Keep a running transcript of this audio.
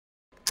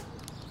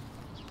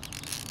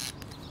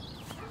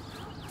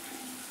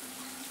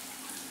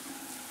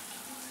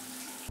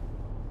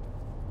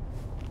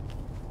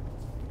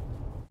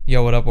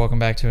Yo, what up? Welcome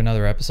back to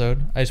another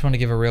episode. I just want to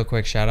give a real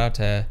quick shout out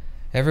to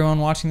everyone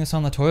watching this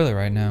on the toilet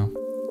right now.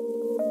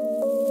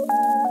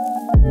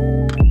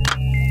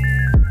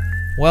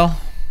 Well,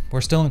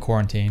 we're still in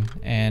quarantine,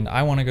 and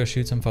I want to go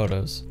shoot some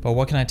photos. But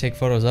what can I take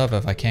photos of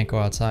if I can't go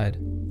outside?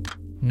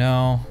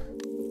 No.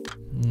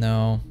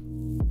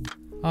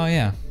 Oh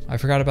yeah, I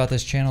forgot about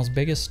this channel's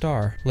biggest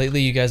star.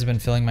 Lately, you guys have been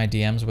filling my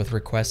DMs with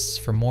requests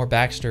for more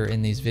Baxter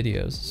in these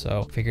videos,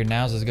 so figured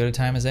now's as good a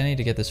time as any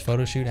to get this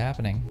photo shoot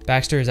happening.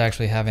 Baxter is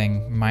actually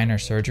having minor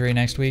surgery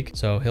next week,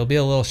 so he'll be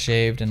a little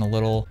shaved and a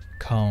little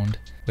coned,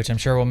 which I'm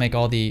sure will make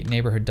all the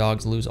neighborhood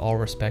dogs lose all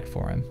respect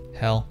for him.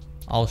 Hell,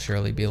 I'll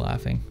surely be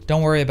laughing.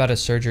 Don't worry about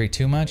his surgery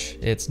too much,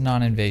 it's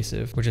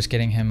non-invasive. We're just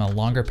getting him a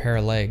longer pair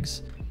of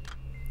legs.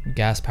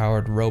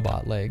 Gas-powered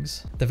robot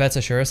legs. The vets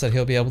assure us that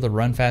he'll be able to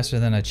run faster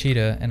than a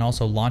cheetah and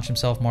also launch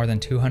himself more than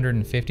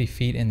 250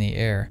 feet in the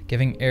air,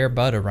 giving Air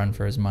Bud a run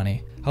for his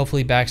money.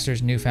 Hopefully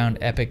Baxter's newfound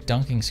epic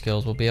dunking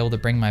skills will be able to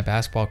bring my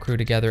basketball crew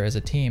together as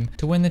a team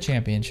to win the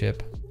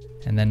championship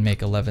and then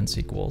make 11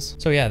 sequels.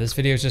 So yeah, this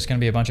video is just gonna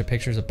be a bunch of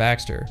pictures of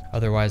Baxter,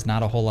 otherwise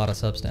not a whole lot of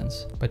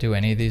substance. But do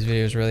any of these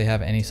videos really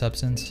have any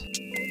substance?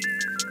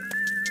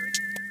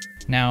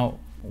 Now,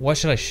 what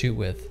should I shoot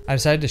with? I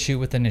decided to shoot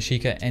with the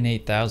Nishika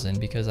N8000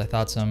 because I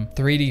thought some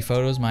 3D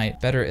photos might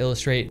better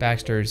illustrate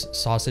Baxter's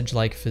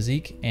sausage-like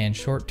physique and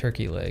short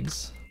turkey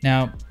legs.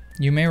 Now,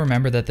 you may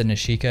remember that the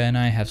Nishika and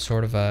I have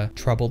sort of a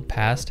troubled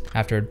past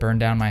after it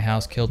burned down my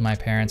house, killed my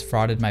parents,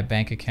 frauded my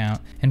bank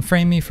account, and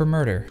framed me for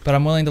murder. But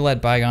I'm willing to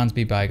let bygones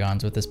be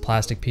bygones with this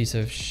plastic piece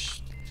of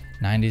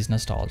 90s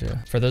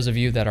nostalgia. For those of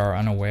you that are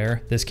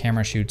unaware, this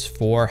camera shoots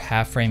 4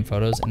 half-frame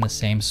photos in the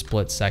same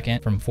split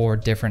second from 4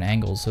 different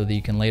angles so that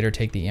you can later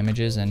take the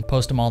images and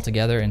post them all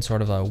together in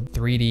sort of a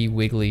 3D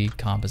wiggly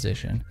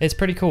composition. It's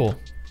pretty cool,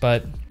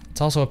 but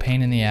it's also a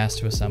pain in the ass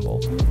to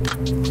assemble.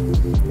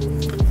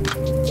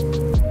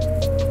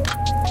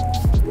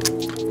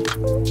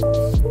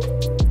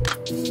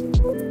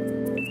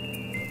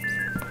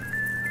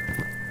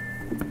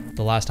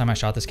 The last time I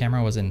shot this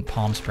camera was in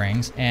Palm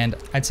Springs, and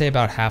I'd say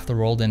about half the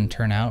roll didn't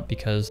turn out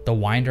because the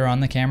winder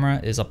on the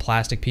camera is a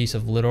plastic piece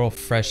of literal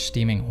fresh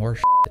steaming horse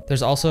shit.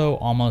 There's also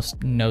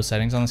almost no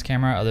settings on this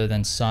camera other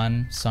than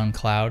sun, sun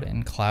cloud,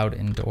 and cloud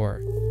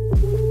indoor.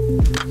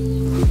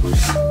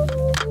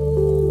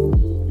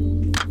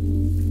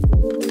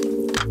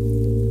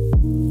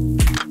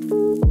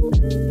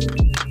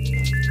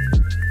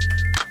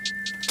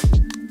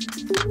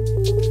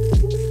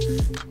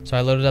 So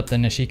I loaded up the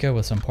Nishika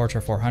with some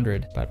Portra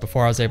 400, but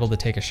before I was able to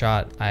take a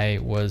shot, I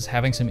was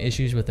having some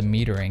issues with the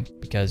metering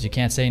because you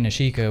can't say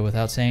Nishika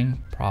without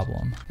saying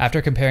problem.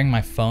 After comparing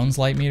my phone's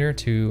light meter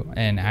to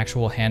an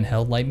actual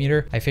handheld light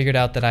meter, I figured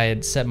out that I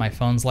had set my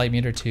phone's light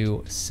meter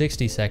to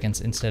 60 seconds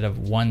instead of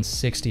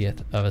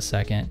 1/60th of a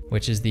second,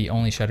 which is the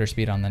only shutter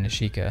speed on the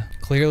Nishika.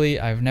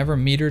 Clearly, I've never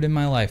metered in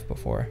my life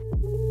before.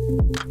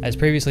 As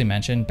previously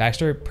mentioned,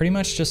 Baxter pretty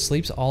much just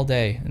sleeps all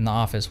day in the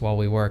office while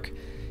we work.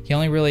 He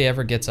only really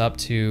ever gets up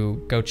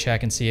to go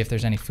check and see if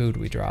there's any food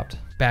we dropped.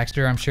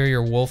 Baxter, I'm sure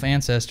your wolf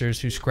ancestors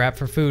who scrap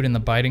for food in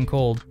the biting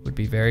cold would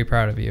be very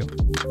proud of you.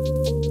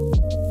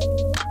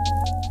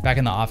 Back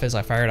in the office,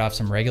 I fired off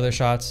some regular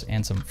shots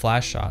and some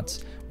flash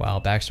shots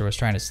while Baxter was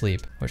trying to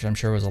sleep, which I'm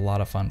sure was a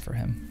lot of fun for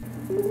him.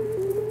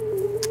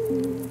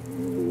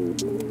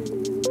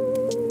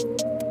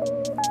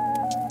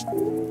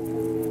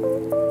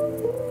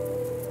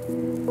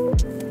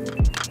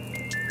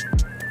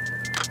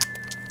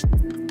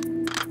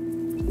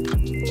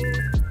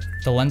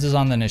 The lenses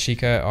on the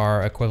Nishika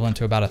are equivalent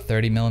to about a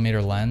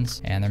 30mm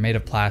lens, and they're made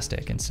of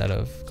plastic instead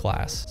of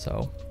glass,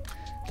 so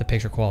the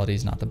picture quality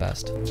is not the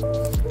best.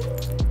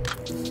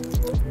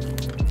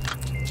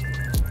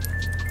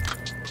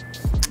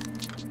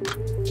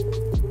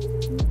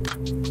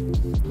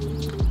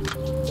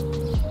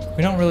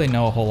 We don't really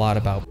know a whole lot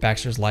about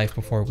Baxter's life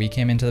before we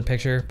came into the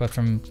picture, but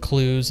from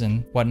clues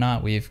and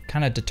whatnot, we've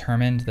kind of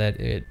determined that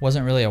it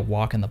wasn't really a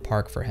walk in the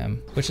park for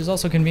him, which is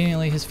also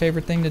conveniently his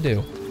favorite thing to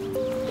do.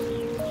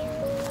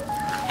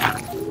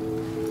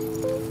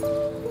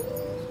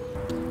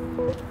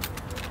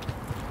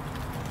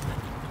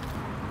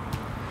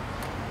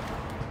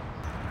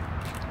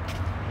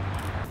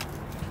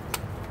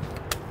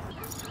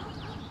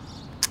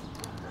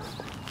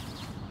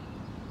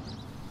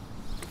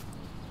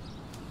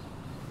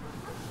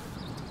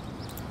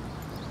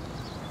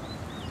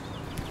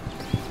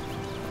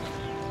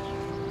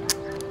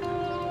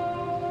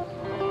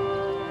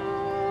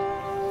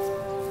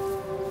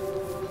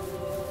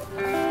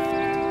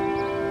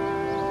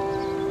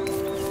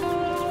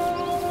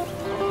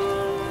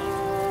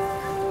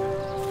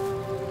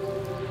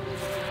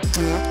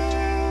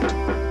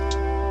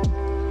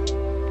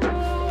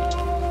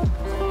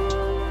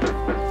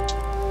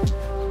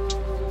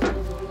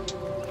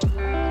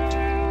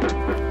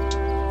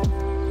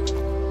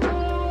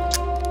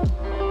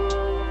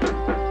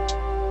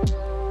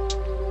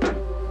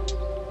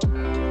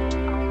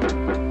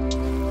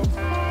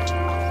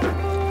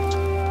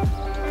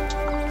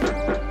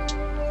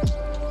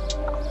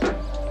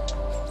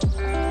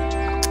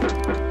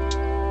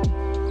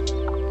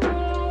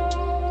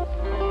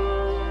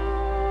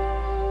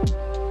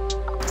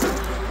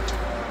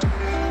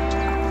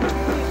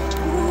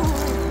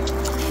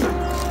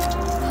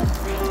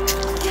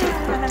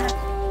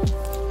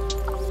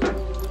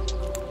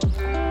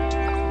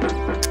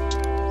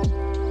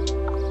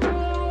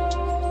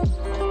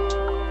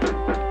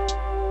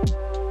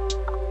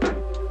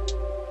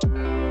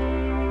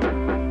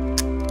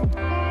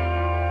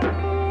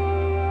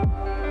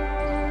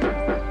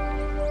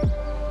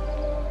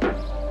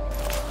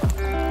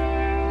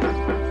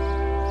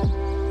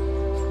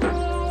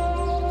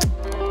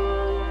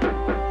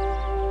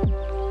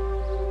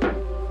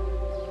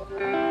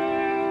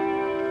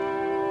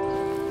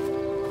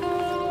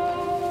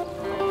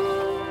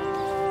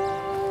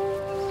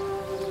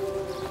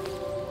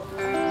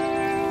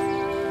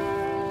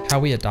 How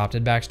we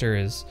adopted Baxter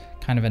is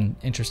kind of an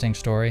interesting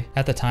story.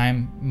 At the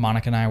time,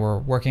 Monica and I were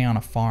working on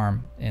a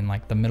farm in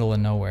like the middle of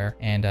nowhere,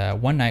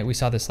 and one night we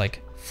saw this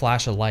like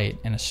flash of light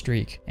and a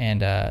streak,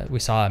 and we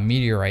saw a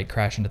meteorite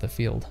crash into the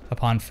field.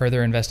 Upon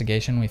further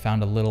investigation, we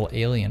found a little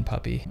alien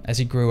puppy. As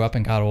he grew up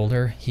and got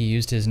older, he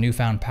used his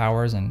newfound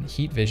powers and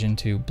heat vision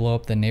to blow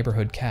up the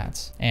neighborhood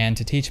cats. And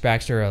to teach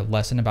Baxter a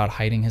lesson about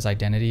hiding his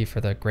identity for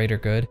the greater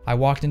good, I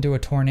walked into a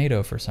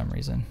tornado for some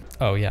reason.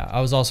 Oh yeah,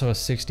 I was also a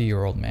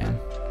 60-year-old man.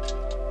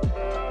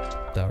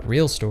 The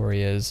real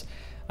story is,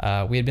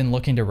 we had been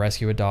looking to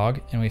rescue a dog,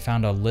 and we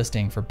found a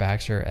listing for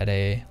Baxter at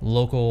a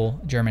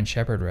local German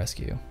Shepherd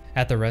rescue.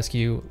 At the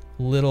rescue,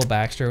 little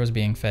Baxter was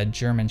being fed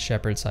German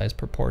Shepherd-sized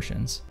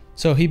proportions.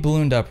 So he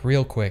ballooned up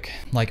real quick,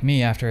 like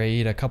me after I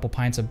eat a couple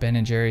pints of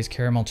Ben & Jerry's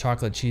caramel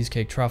chocolate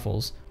cheesecake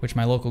truffles, which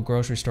my local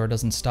grocery store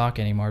doesn't stock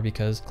anymore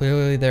because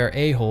clearly they're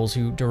a-holes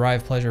who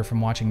derive pleasure from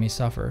watching me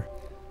suffer.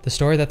 The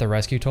story that the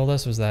rescue told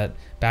us was that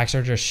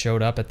Baxter just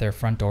showed up at their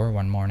front door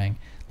one morning,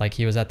 like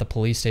he was at the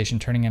police station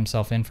turning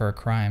himself in for a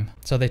crime.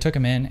 So they took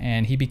him in,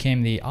 and he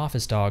became the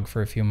office dog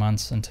for a few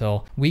months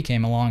until we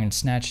came along and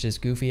snatched his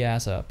goofy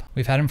ass up.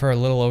 We've had him for a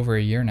little over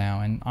a year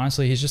now, and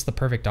honestly, he's just the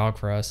perfect dog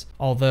for us.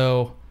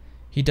 Although,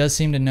 he does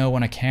seem to know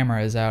when a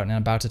camera is out and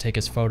about to take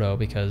his photo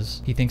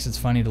because he thinks it's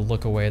funny to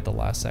look away at the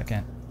last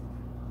second.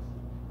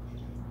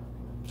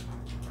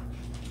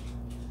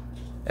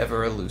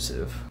 Ever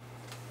elusive.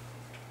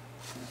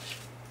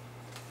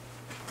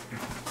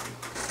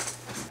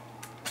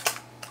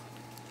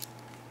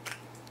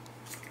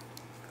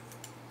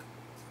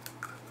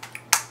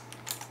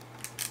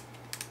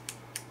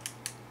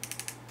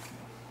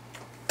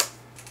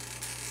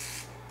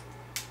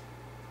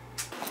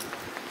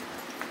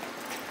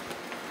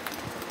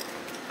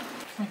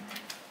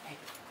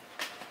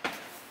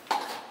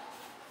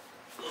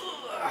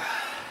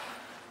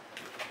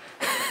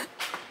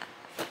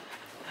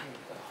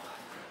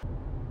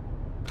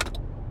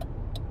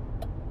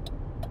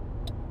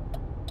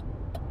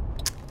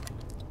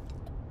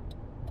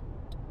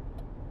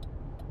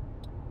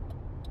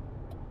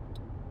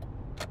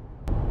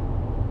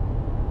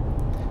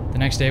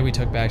 The next day we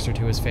took Baxter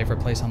to his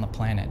favorite place on the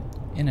planet,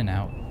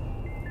 In-N-Out.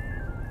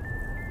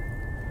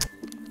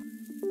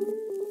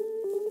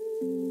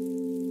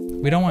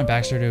 We don't want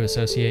Baxter to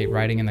associate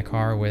riding in the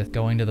car with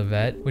going to the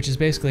vet, which is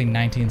basically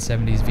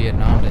 1970s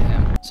Vietnam to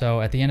him. So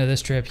at the end of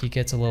this trip, he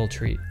gets a little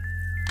treat.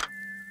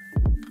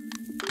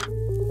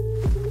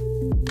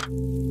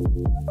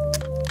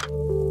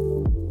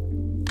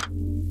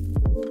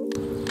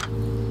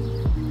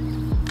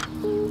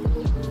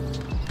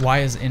 Why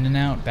is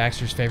In-N-Out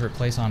Baxter's favorite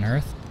place on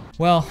Earth?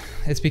 Well,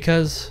 it's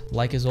because,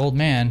 like his old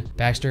man,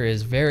 Baxter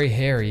is very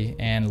hairy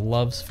and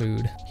loves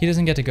food. He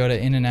doesn't get to go to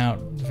In-N-Out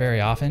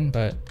very often,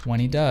 but when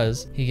he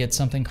does, he gets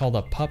something called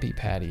a puppy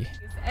patty.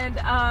 And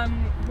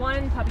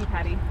one puppy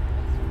patty.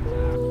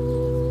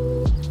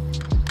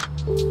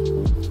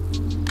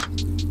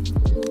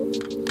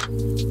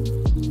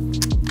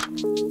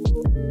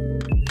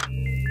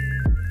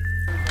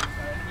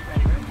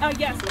 Oh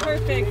yes,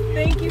 perfect.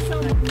 Thank you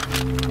so much.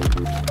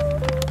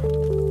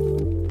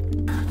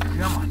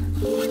 Come on.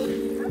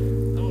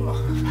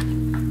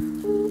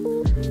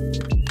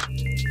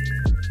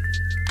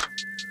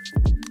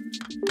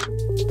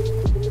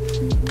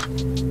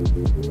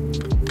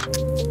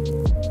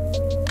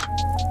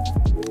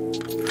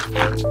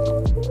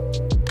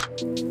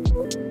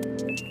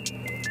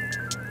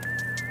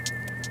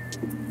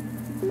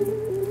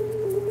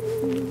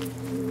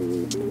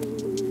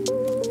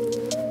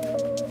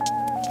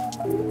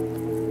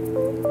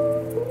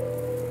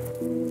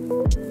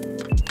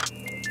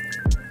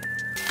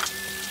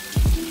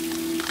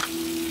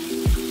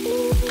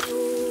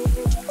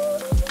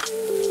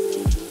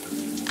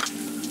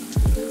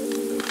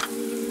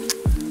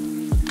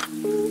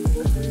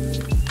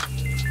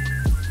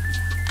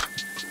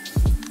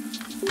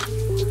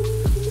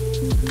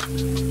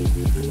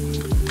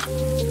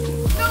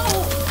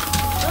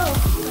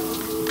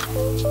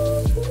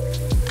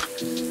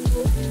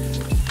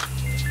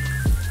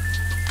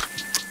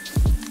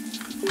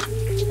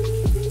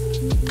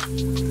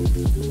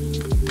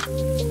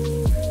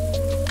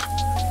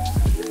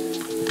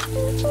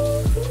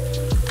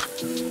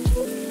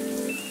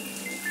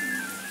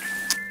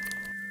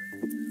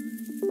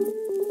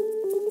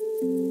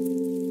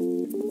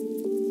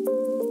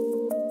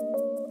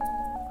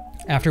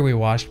 After we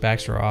washed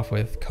Baxter off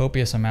with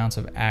copious amounts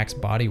of Axe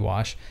body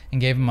wash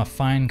and gave him a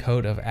fine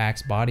coat of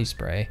Axe body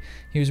spray,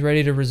 he was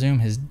ready to resume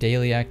his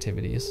daily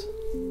activities.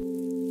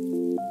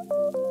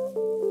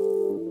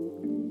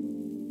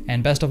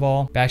 And best of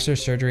all,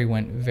 Baxter's surgery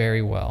went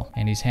very well,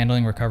 and he's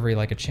handling recovery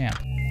like a champ.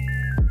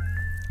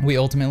 We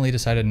ultimately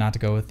decided not to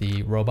go with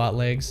the robot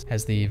legs,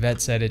 as the vet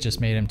said it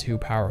just made him too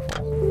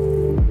powerful.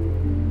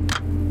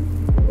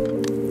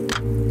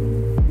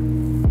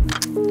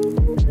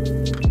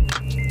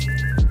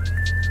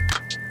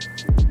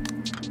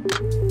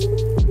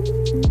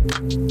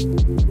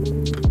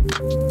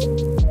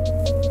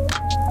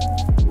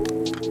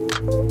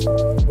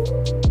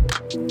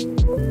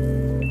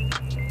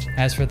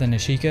 As for the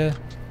Nishika,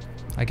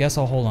 I guess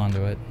I'll hold on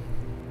to it.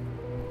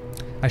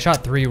 I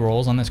shot 3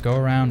 rolls on this go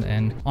around,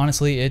 and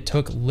honestly it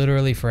took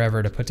literally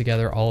forever to put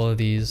together all of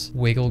these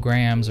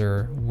wigglograms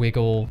or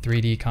wiggle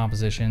 3D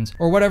compositions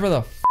or whatever the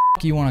f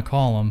you want to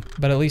call them,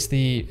 but at least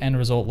the end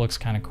result looks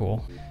kind of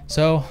cool.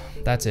 So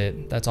that's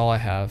it. That's all I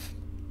have.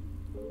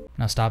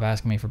 Now stop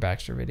asking me for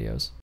Baxter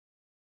videos.